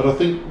 But I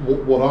think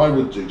what I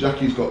would do,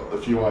 Jackie's got a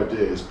few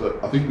ideas,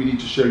 but I think we need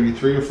to show you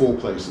 3 or 4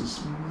 places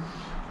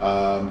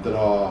that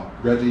are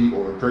ready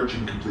or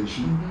approaching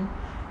completion,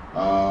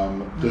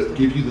 that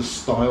give you the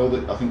style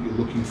that I think you're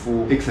looking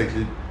for.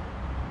 Exactly.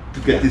 To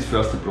get this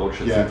first approach,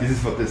 I think this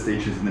is what the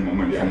stage is in the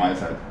moment from my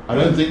side. I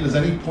don't think there's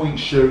any point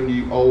showing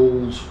you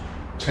old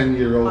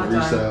 10-year-old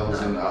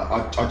resales, and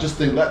I just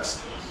think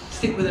let's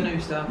stick with the new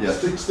stuff. Yeah,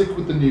 stick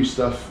with the new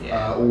stuff,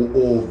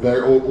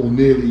 or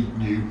nearly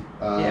new,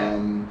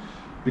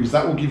 because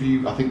that will give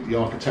you, I think, the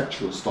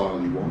architectural style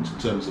you want in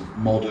terms of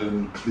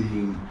modern,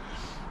 clean,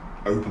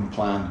 open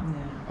plan,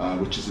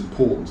 which is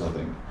important, I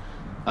think.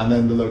 And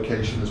then the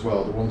location as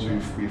well. The ones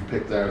we've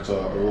picked out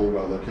are all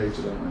well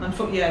located, aren't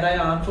they? They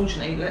are.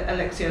 Unfortunately,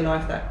 Alexia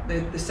Life,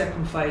 the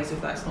second phase of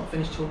that's not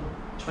finished till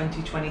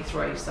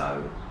 2023.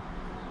 So.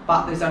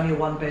 But there's only a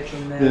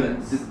 1-bedroom there.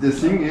 The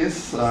thing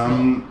is,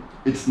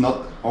 it's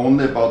not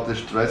only about the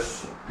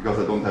stress, because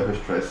I don't have a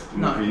stress to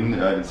move in.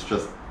 It's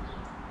just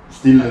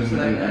still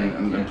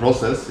a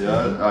process.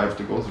 I have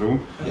to go through,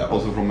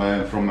 also from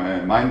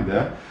my mind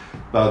there.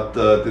 But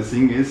the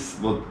thing is,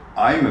 what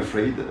I'm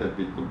afraid,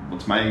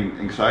 what's my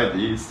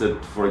anxiety is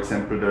that, for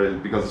example,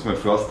 because it's my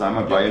first time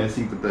I buy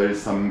anything, that there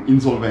is some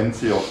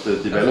insolvency of the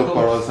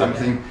developer or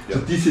something. So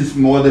this is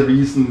more the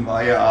reason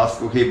why I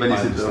ask, okay, when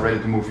is it ready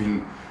to move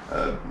in?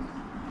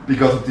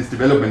 Because of this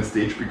development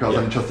stage, because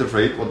I'm just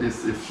afraid what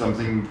is if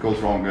something goes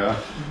wrong.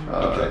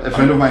 A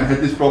friend of mine had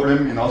this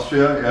problem in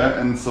Austria,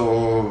 and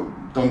so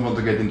don't want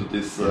to get into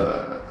this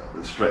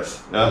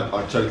stress.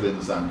 I totally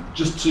understand.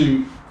 Just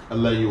to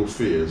allay your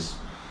fears,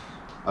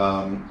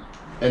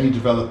 any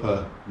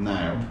developer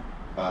now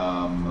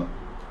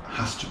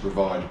has to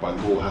provide, by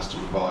law,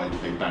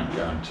 a bank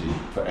guarantee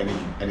for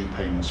any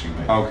payments you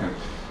make. Okay.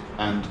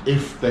 And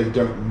if they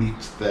don't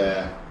meet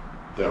their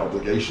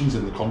obligations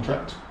in the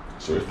contract,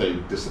 so if they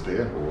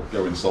disappear or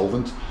go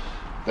insolvent,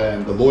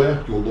 then your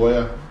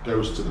lawyer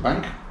goes to the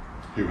bank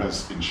who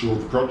has insured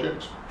the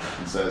project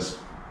and says,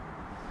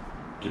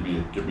 give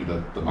me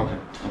the money.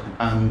 Okay.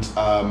 And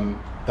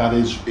that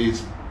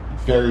is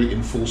very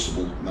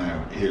enforceable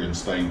now here in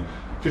Spain.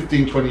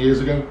 15, 20 years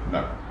ago,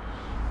 no.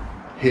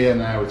 Here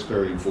now it's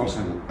very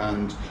enforceable. Okay.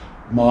 And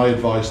my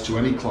advice to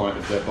any client,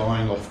 if they're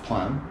buying off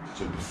plan,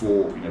 so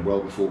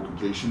well before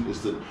completion,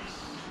 is that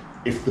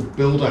if the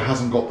builder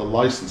hasn't got the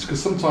license,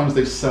 because sometimes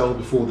they sell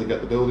before they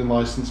get the building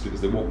license because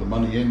they want the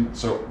money in.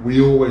 So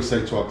we always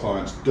say to our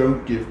clients,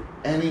 don't give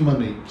any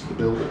money to the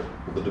builder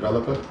or the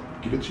developer,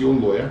 give it to your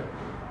lawyer.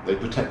 They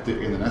protect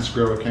it in an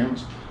escrow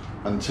account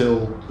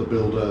until the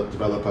builder,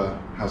 developer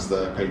has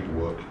their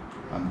paperwork,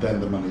 and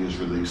then the money is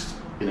released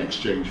in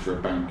exchange for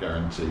a bank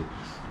guarantee.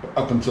 But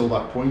up until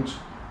that point,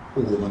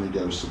 all the money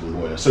goes to the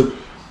lawyer. So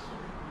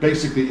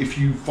basically, if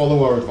you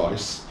follow our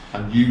advice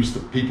and use the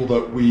people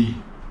that we...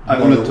 I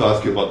wanted to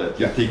ask you about that.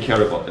 You take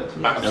care about that.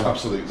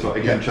 Absolutely. So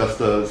again, just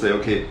say,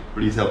 okay,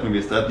 please help me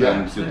with that,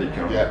 and you take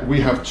care of it. Yeah,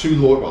 we have 2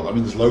 lawyers. Well, I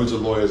mean, there's loads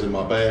of lawyers in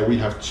Marbella. We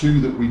have 2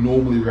 that we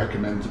normally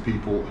recommend to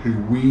people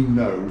who we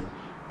know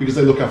because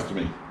they look after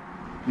me.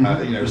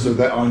 So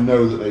that I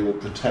know that they will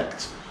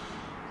protect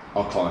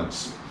our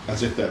clients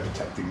as if they're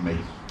protecting me,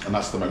 and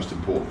that's the most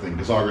important thing,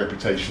 because our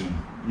reputation,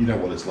 you know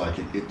what it's like.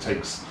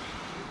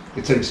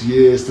 It takes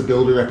years to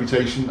build a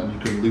reputation, and you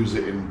can lose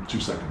it in 2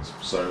 seconds.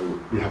 So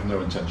we have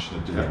no intention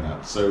of doing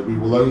that. So we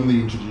will only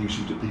introduce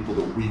you to people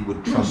that we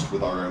would trust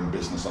with our own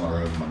business and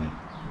our own money.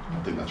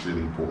 I think that's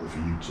really important for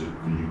you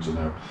to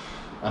know.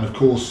 And of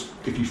course,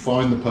 if you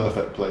find the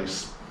perfect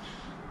place,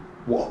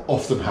 what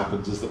often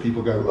happens is that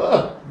people go,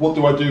 what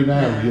do I do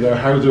now? You know,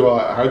 how do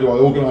I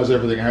organise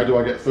everything? How do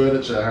I get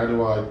furniture? How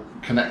do I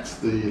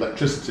connect the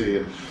electricity?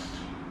 And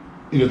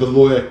the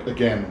lawyer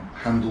again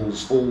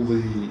handles all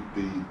the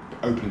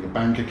opening a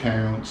bank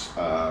account.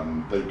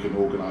 They can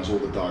organise all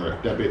the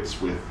direct debits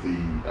with the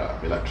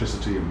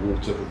electricity and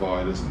water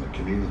providers and the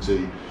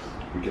community.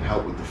 We can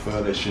help with the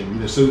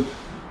furnishing. So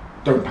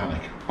don't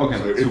panic. Okay,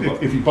 so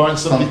if you find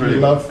something you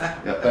love,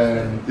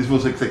 this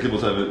was exactly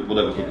what I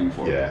was looking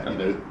for.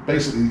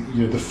 Basically,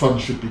 the fun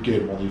should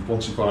begin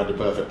once you find a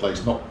perfect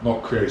place,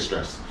 not create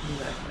stress.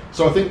 Exactly.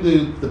 So I think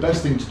the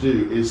best thing to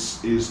do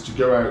is to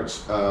go out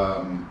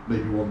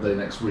maybe one day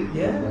next week,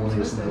 one morning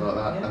or something like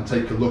that, and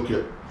take a look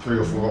at 3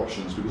 or 4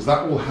 options, because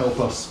that will help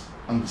us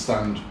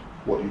understand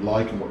what you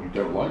like and what you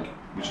don't like,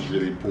 which is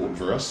really important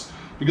for us.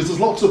 Because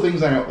there's lots of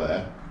things out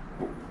there.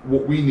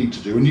 What we need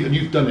to do, and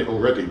you've done it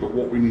already, but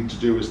what we need to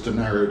do is to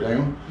narrow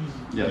down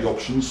the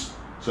options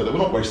so that we're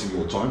not wasting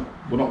your time,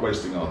 we're not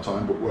wasting our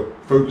time, but we're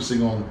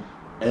focusing on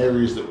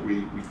areas that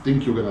we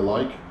think you're going to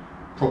like,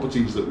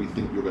 properties that we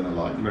think you're going to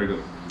like. Very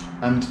good.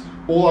 And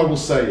all I will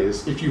say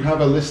is, if you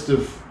have a list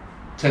of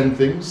 10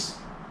 things,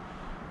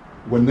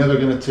 we're never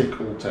going to tick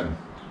all 10.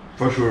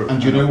 For sure.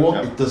 And you know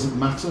what? It doesn't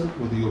matter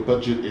whether your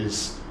budget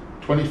is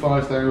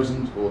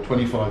 25,000 or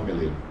 25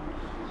 million.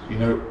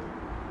 You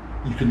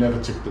can never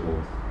tick them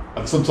all.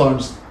 And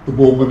sometimes the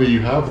more money you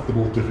have, the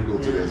more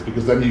difficult it is,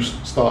 because then you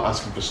start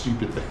asking for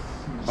stupid things.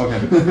 Okay.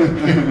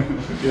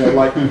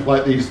 like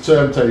these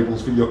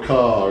turntables for your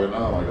car, and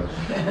oh my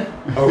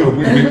god,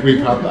 we've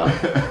had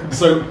that.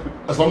 So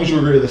as long as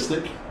you're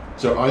realistic,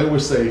 so I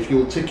always say if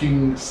you're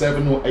ticking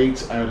 7 or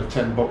 8 out of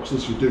 10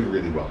 boxes, you're doing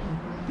really well.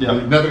 Yeah,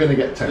 you're never going to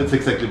get 10. That's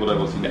exactly what I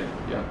was thinking.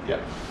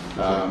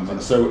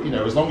 And so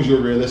as long as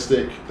you're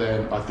realistic,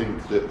 then I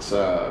think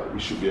that we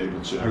should be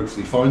able to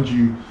hopefully find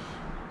you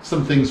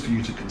some things for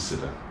you to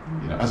consider.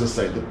 As I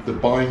say, the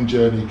buying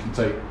journey can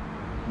take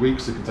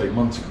weeks, it can take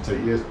months, it can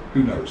take years,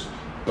 who knows?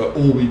 But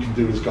all we can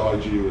do is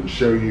guide you and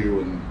show you,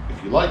 and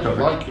if you like, you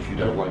like, if you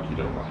don't like, you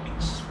don't like.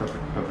 It's perfect.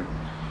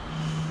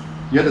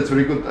 Yeah, that's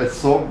very good. I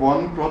saw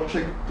one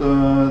project,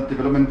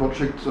 development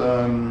project,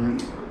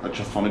 I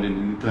just found it in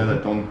the internet.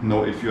 I don't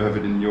know if you have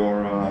it in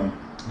your...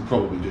 We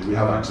probably do, we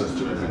have access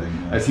to everything.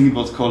 I think it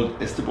was called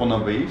Estepona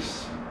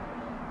Waves.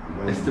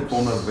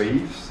 Estepona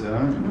Waves,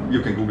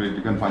 you can Google it,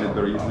 you can find it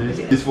very easily.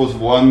 This was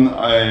one,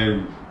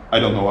 I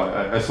don't know,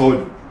 I saw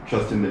it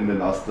just in the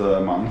last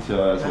month.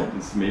 I thought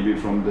it's maybe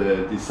from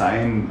the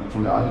design,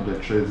 from the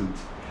architecture, it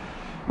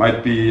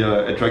might be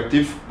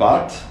attractive,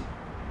 but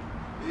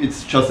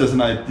it's just as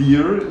an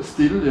idea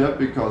still,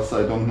 because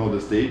I don't know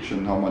the stage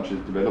and how much is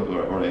developed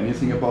or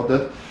anything about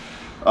that.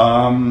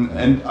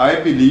 And I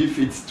believe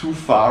it's too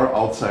far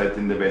outside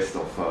in the west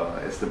of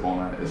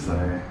Estepona, as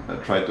I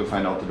tried to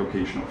find out the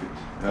location of it.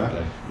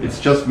 Okay. It's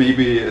just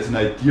maybe as an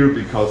idea,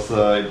 because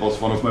it was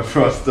one of my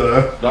first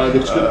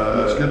apartments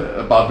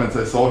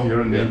I saw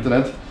here on the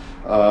internet.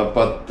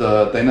 But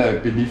then I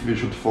believe we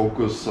should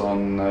focus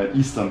on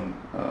eastern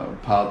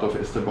part of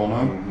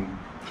Estepona. Mm-hmm.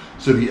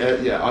 So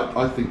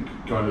I think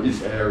kind of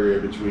this area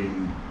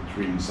between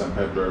San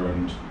Pedro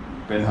and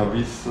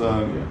Bernhard,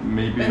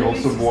 maybe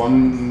also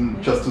one,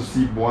 just to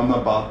see one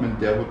apartment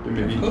there would be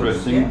maybe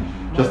interesting,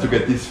 just to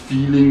get this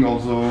feeling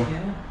also.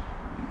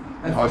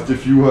 How's the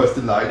view, how's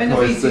the light,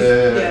 Benevis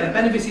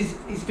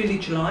is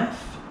village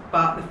life,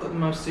 but they've got the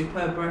most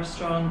superb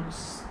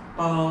restaurants,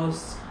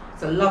 bars.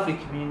 It's a lovely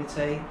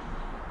community.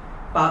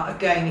 But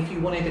again, if you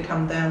wanted to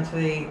come down to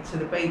the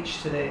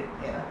beach,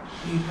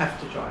 you'd have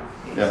to drive.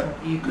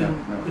 You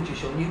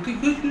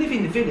could live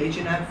in the village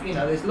and have,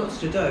 there's lots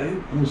to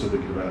do. I'm also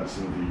thinking about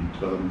some of the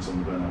developments on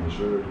the Bernhard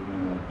Road,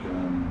 like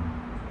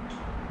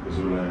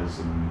Azules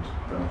and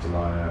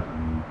Bertalaya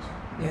and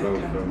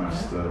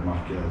Lomas,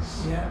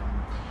 Marquez,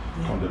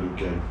 Conde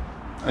Luque.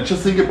 I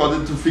just think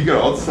about it to figure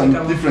out some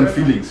different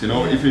feelings, you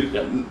know, if it,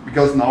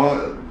 because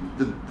now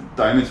the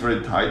time is very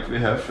tight we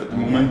have at the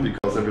moment,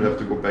 because I will have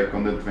to go back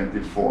on the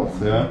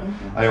 24th.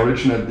 I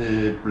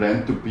originally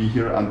planned to be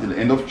here until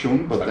end of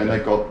June, but then I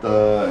got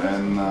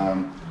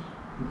a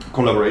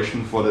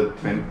collaboration for the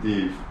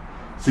 26th,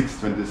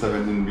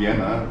 27th in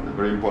Vienna,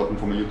 very important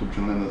for my YouTube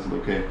channel, and I said,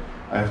 okay,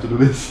 I have to do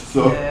this,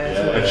 so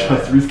I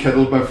just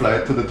rescheduled my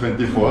flight to the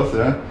 24th.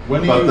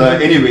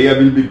 But anyway, I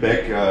will be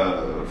back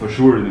for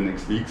sure in the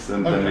next weeks,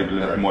 and then we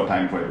will have more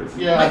time for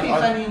everything. Maybe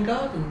Fanian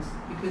Gardens,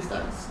 because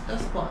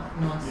that's quite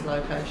a nice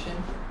location.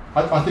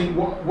 I think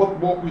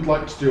what we'd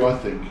like to do, I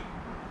think,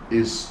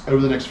 is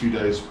over the next few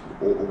days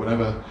or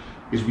whenever,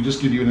 is we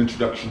just give you an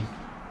introduction.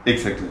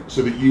 Exactly.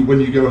 So that you, when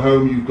you go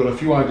home, you've got a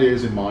few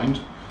ideas in mind,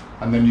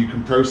 and then you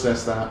can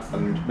process that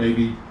and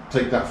maybe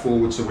take that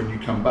forward. So when you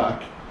come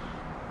back,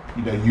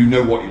 you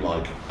know what you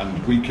like,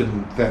 and we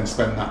can then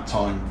spend that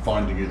time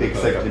finding you the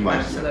perfect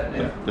place. Absolutely.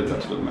 Yeah, that's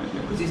absolutely right.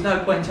 Because there's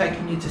no point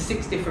taking you to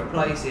 6 different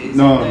places.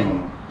 No.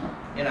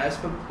 You know,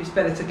 it's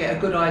better to get a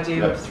good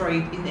idea of 3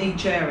 in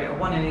each area, or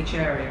 1 in each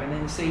area, and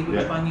then see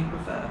which one you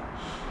prefer.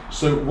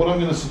 So what I'm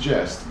going to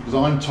suggest, because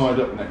I'm tied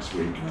up next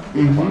week,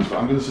 I'm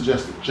going to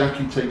suggest that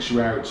Jackie takes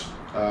you out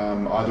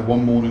either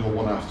one morning or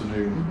one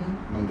afternoon,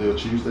 Monday or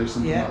Tuesday,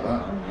 something like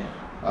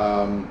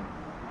that.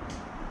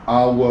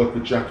 I'll work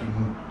with Jackie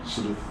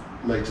sort of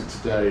later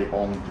today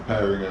on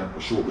preparing a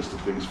short list of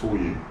things for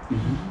you,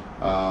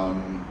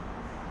 and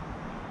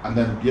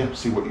then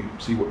see what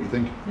you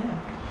think.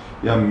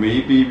 Yeah,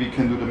 maybe we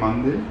can do the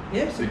Monday.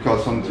 Yes.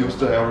 Because on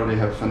Tuesday I already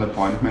have an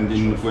appointment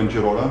in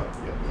Fuengirola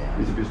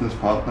with a business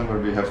partner where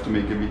we have to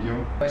make a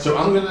video. So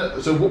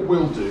what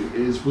we'll do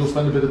is we'll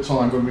spend a bit of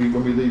time when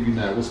we leave you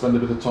now. We'll spend a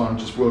bit of time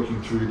just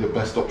working through the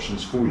best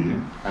options for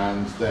you,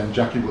 and then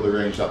Jackie will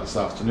arrange that this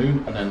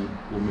afternoon, and then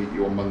we'll meet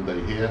you on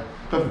Monday here.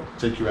 Perfect.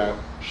 Take you out,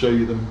 show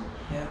you them,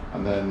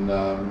 and then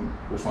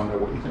we'll find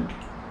out what you think.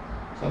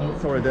 Is that all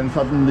right? Sorry, then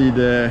suddenly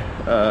the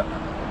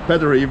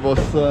battery was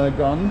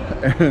gone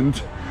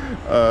and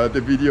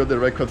the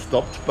record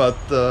stopped, but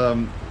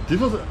this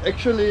was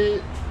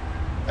actually,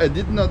 I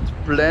did not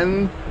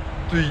plan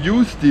to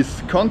use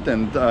this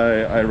content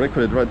I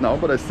recorded right now,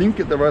 but I think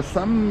there were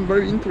some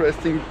very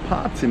interesting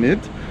parts in it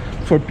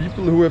for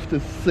people who have the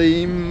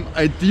same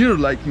idea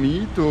like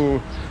me to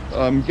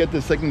get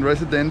a second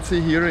residency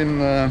here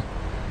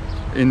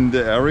in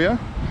the area.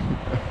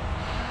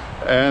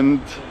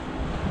 And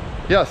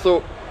yeah,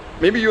 so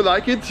maybe you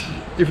like it.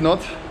 If not,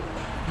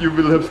 you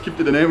will have skipped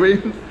it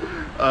anyway.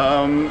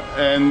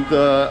 And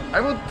I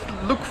would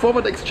look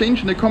forward to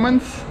exchange in the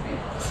comments,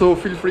 so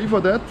feel free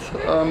for that.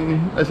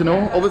 As you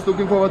know, always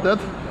looking forward to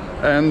that.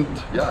 And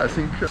yeah, I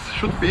think that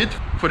should be it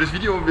for this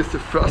video with the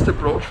first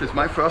approach, with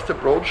my first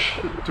approach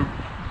to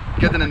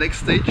get in the next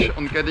stage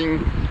on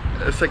getting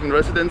a second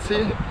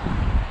residency.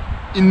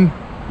 In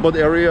what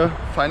area,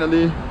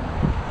 finally,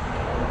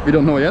 we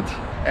don't know yet.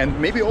 And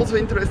maybe also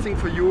interesting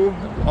for you,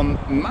 on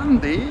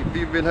Monday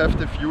we will have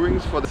the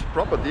viewings for these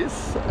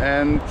properties,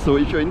 and so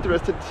if you're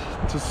interested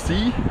to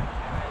see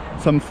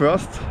some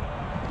first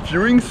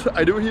viewings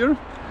I do here,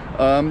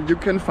 you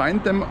can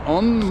find them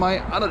on my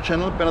other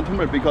channel, Bernhard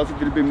Hummel, because it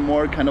will be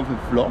more kind of a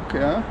vlog,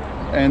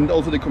 and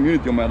also the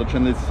community on my other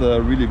channel is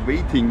really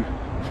waiting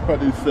for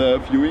these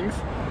viewings,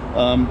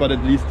 but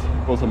at least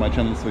both on my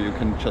channel, so you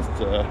can just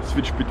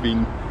switch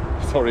between.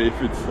 Sorry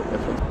if it's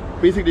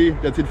effort. Basically,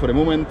 that's it for the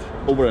moment.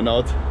 Over and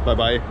out. Bye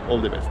bye. All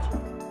the best.